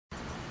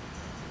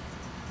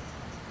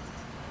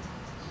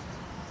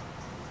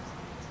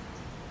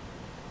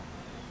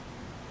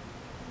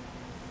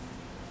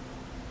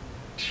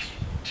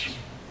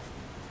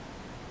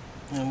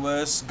And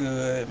what's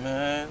good,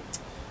 man?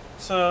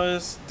 So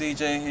it's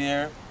DJ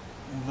here,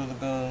 Little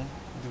Gun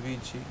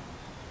DaVinci,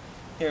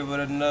 here with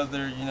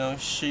another,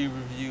 shoe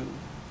review.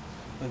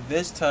 But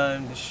this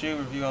time, the shoe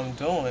review I'm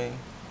doing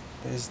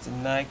is the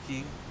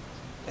Nike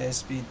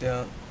SB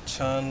Dunk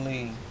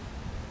Chun-Li.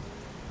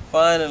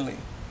 Finally,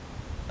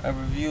 I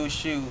review a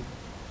shoe.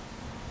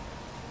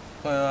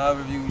 Well, I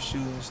review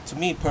shoes. To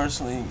me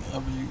personally, I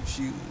review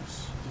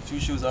shoes. A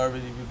few shoes I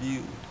already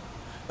reviewed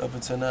up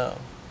until now.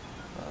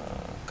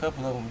 A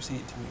couple of them was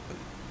heat to me, but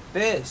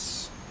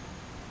this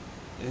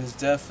is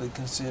definitely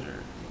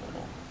considered,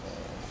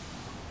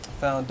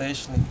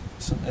 foundationally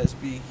some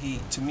SB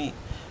heat to me.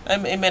 I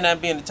mean, it may not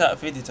be in the top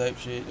 50 type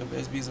shit of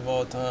SBs of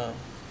all time.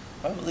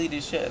 I believe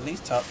this shit at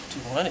least top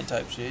 200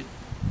 type shit.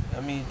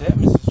 I mean, that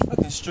is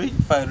fucking Street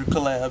Fighter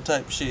collab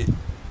type shit.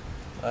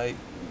 Like,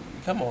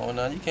 come on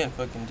now, you can't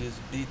fucking just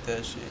beat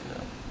that shit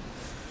now.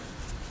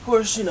 Of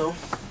course,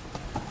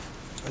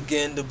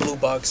 again, the blue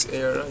box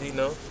era,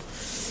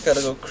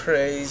 gotta go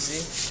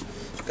crazy,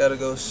 gotta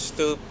go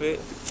stupid,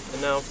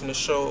 and now I'm finna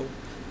show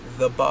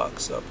the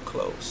box up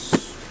close.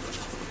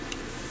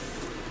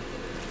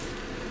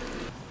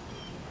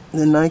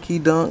 The Nike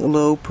Dunk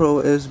Low Pro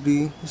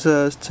SB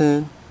size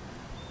 10,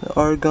 the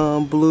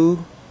argon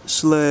blue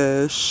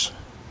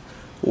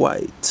 /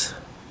 white,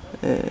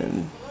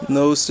 and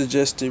no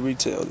suggested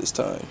retail this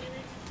time.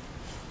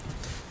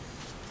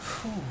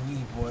 Whew,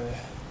 boy.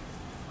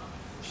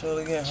 Show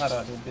it again, hot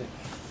out a bit.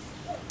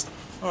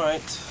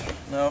 Alright,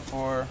 now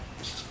for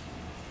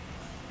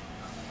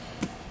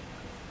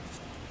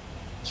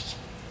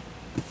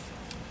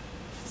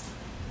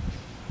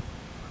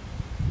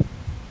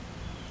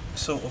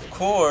so of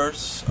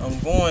course I'm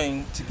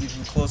going to give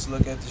you a closer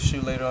look at the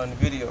shoe later on in the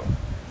video.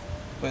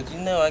 But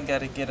I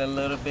gotta get a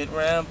little bit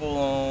ramble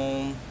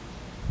on.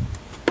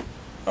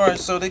 Alright,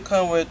 so they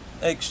come with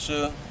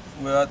extra,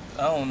 well,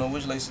 I don't know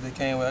which laces they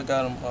came with. I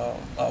got them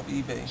off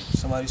eBay.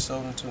 Somebody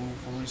sold them to me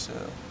for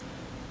resale.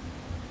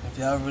 If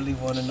y'all really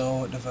want to know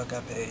what the fuck I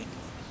paid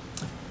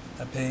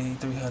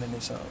 $300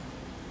 and something.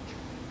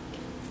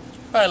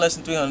 Probably less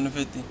than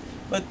 350,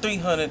 but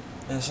 300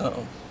 and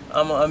something.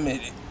 I'm gonna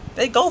admit it.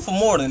 They go for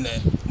more than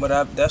that,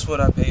 but that's what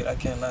I paid. I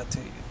can't lie to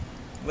you.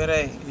 But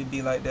hey, it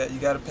be like that. You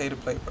gotta pay to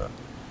play, bro.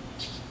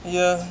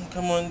 Yeah,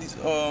 come on, these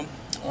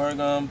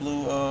argon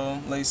blue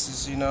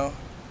laces,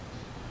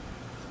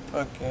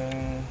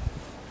 fucking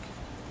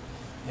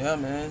yeah,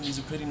 man, these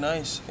are pretty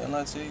nice, can't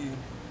lie to you.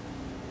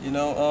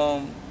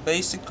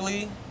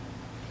 Basically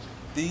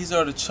these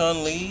are the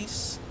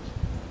Chun-Li's,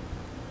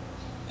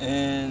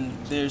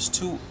 and there's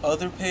two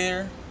other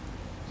pair.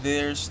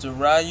 There's the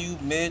Ryu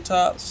mid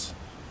tops,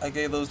 I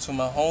gave those to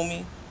my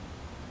homie,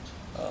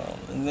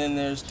 and then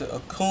there's the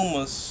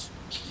Akuma's,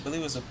 I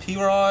believe it's a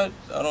P-Rod.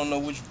 I don't know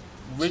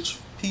which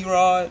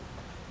P-Rod,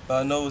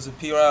 but I know it's a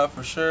P-Rod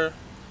for sure.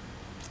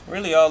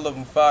 Really, all of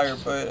them fire,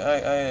 but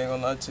I ain't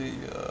gonna lie to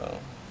you.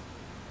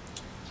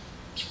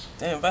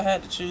 Damn, if I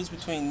had to choose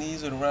between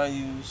these or the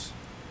Ryus,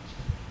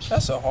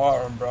 that's a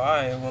hard one, bro.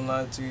 I ain't gonna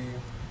lie to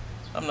you.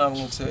 I'm not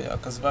gonna tell y'all,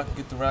 because if I can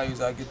get the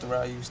Ryus, I get the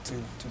Ryus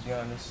too, to be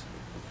honest.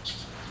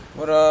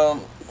 But,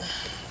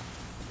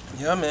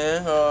 yeah,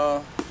 man.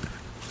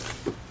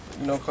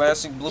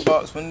 Classic blue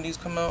box. When did these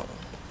come out?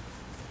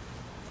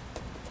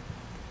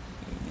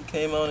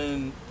 Came out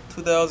in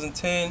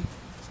 2010,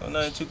 so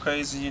nothing too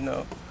crazy,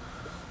 Man,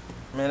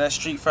 that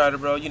Street Fighter,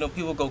 bro.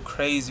 People go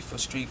crazy for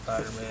Street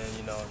Fighter,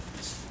 man.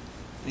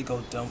 They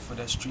go dumb for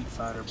that Street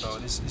Fighter, bro.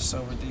 This is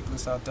so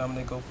ridiculous how dumb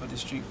they go for the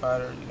Street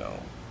Fighter.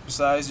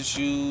 Besides the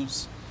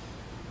shoes,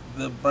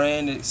 the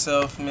brand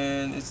itself,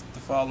 man, the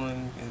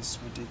following is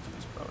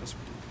ridiculous, bro. It's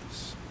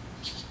ridiculous.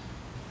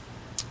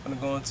 I'm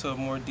gonna go into a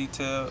more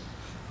detailed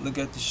look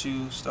at the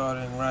shoe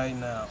starting right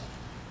now.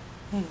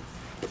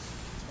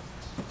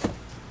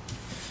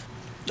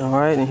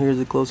 Alright, and here's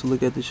a closer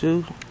look at the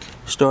shoe.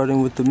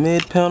 Starting with the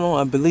mid panel,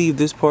 I believe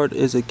this part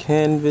is a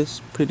canvas,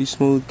 pretty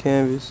smooth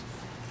canvas,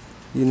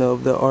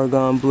 of the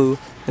argon blue.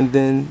 And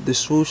then the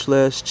swoosh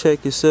 /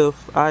 check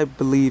itself, I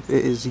believe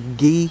it is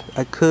gi.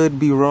 I could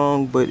be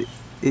wrong, but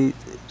it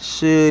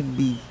should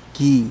be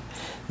gi.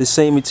 The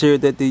same material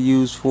that they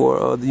use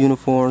for the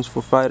uniforms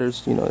for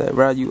fighters, that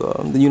Ryu,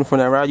 the uniform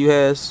that Ryu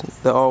has,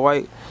 the all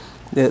white,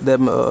 the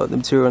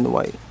material in the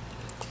white.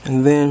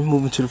 And then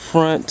moving to the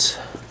front,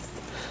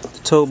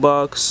 toe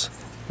box,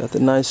 got the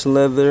nice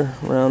leather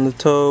around the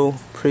toe,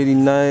 pretty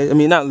nice. I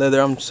mean, not leather,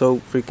 I'm so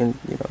freaking,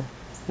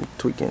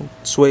 tweaking.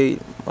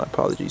 Suede, my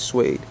apologies,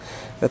 suede.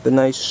 Got the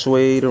nice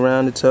suede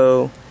around the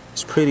toe.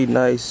 It's pretty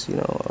nice,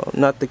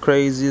 not the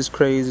craziest,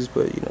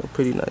 but,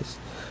 pretty nice.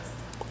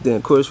 Then,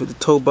 of course, with the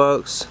toe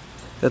box,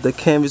 got the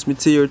canvas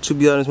material. To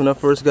be honest, when I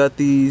first got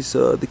these,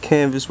 the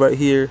canvas right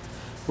here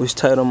was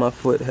tight on my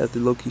foot. I had to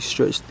low-key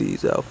stretch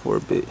these out for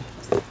a bit.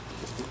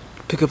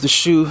 Pick up the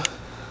shoe.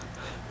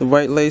 The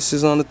white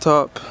laces on the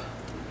top,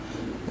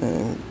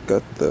 and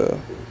got the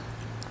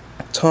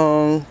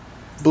tongue,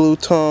 blue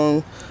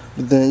tongue.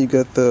 But then you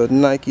got the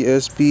Nike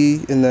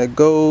SB in that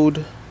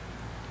gold,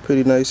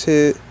 pretty nice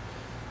hit.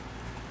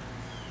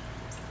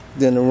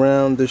 Then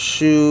around the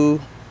shoe,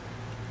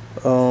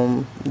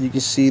 You can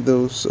see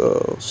those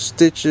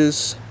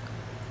stitches,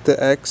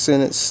 the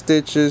accented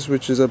stitches,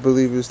 which is, I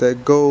believe, is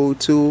that gold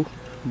too,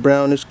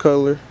 brownish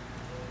color.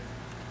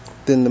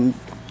 Then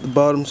the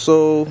bottom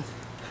sole,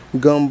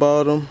 gum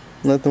bottom,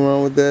 nothing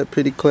wrong with that,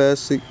 pretty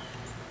classic,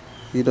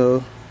 you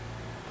know.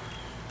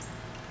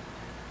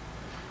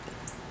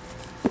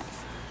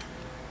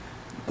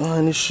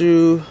 Behind the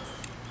shoe,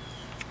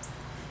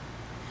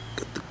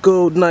 got the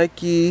gold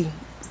Nike,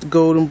 the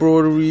gold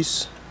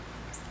embroideries.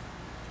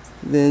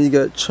 Then you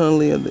got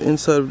Chun-Li on the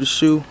inside of the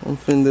shoe. I'm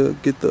finna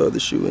get the other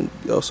shoe and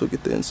also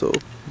get the insole.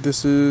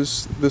 This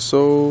is the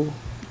sole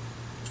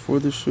for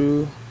the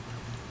shoe.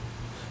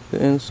 The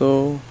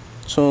insole,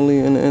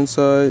 Chun-Li on the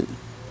inside.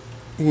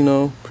 You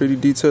know, pretty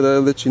detailed.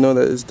 I'll let you know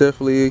that it's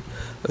definitely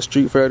a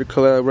Street Fighter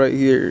collab right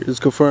here. It's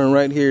confirmed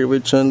right here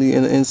with Chun-Li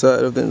in the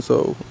inside of the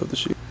insole of the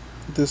shoe.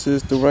 This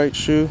is the right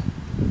shoe.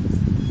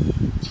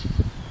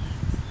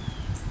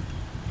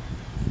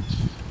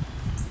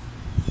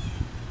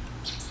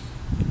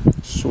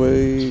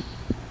 Suede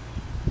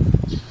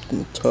on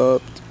the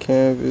top, the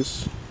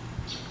canvas.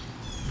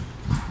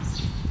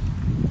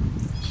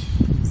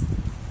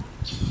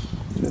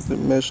 Got the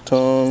mesh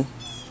tongue,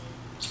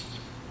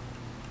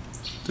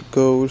 the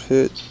gold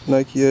hit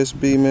Nike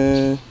SB,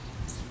 man.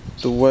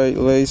 The white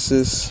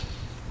laces.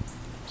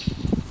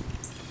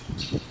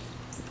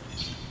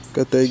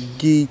 Got that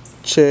gi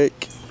check.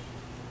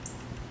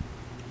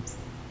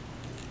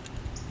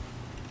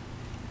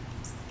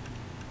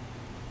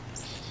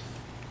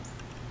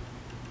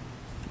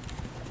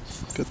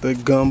 Got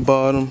that gum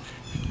bottom.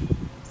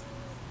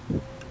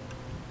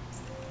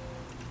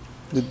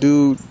 The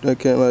dude, I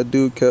can't lie,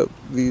 dude kept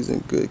these in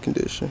good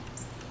condition.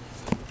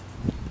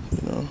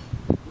 You know.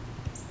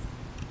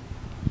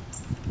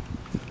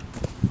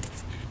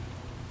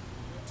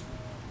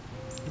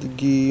 The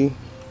gi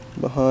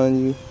behind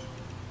you.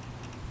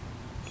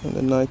 And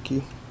the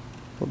Nike,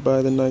 or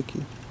by the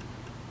Nike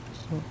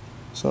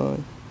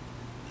sign.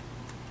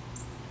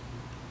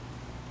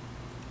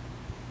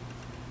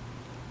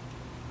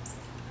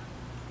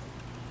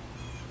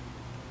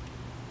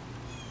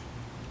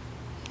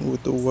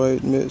 With the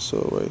white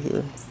midsole right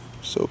here.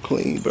 So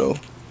clean, bro.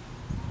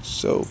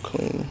 So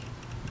clean.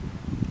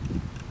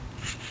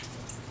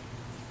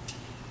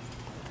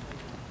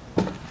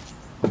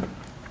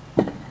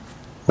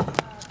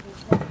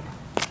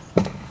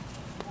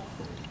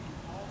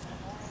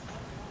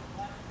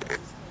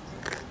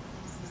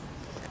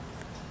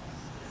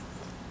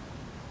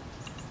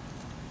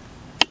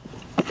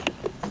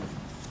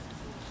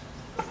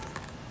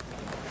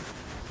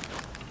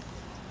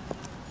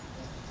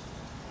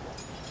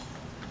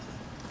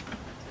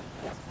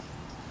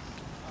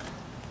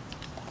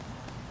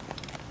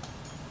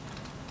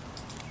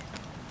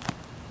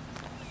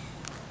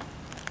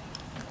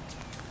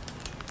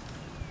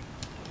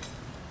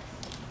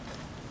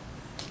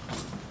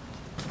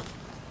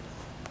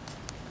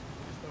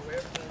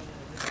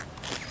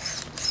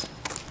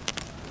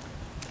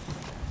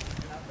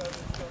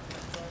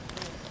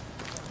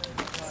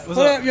 What's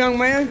up, young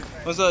man?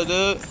 What's up,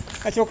 dude?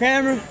 That's your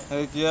camera?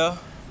 Heck yeah.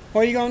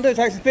 What are you gonna do?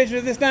 Take some pictures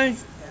of this thing?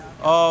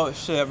 Oh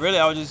shit, really,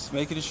 I was just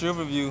making a shoe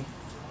review.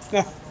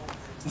 There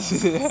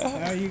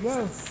you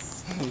go.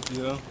 Heck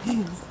yeah.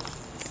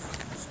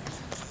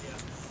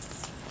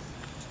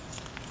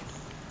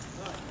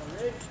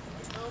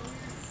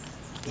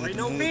 Ain't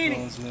no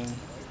meaning.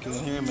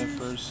 Couldn't hear him at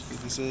first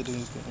because he said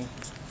anything.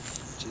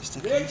 Just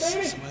in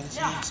case somebody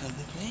said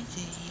something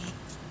crazy.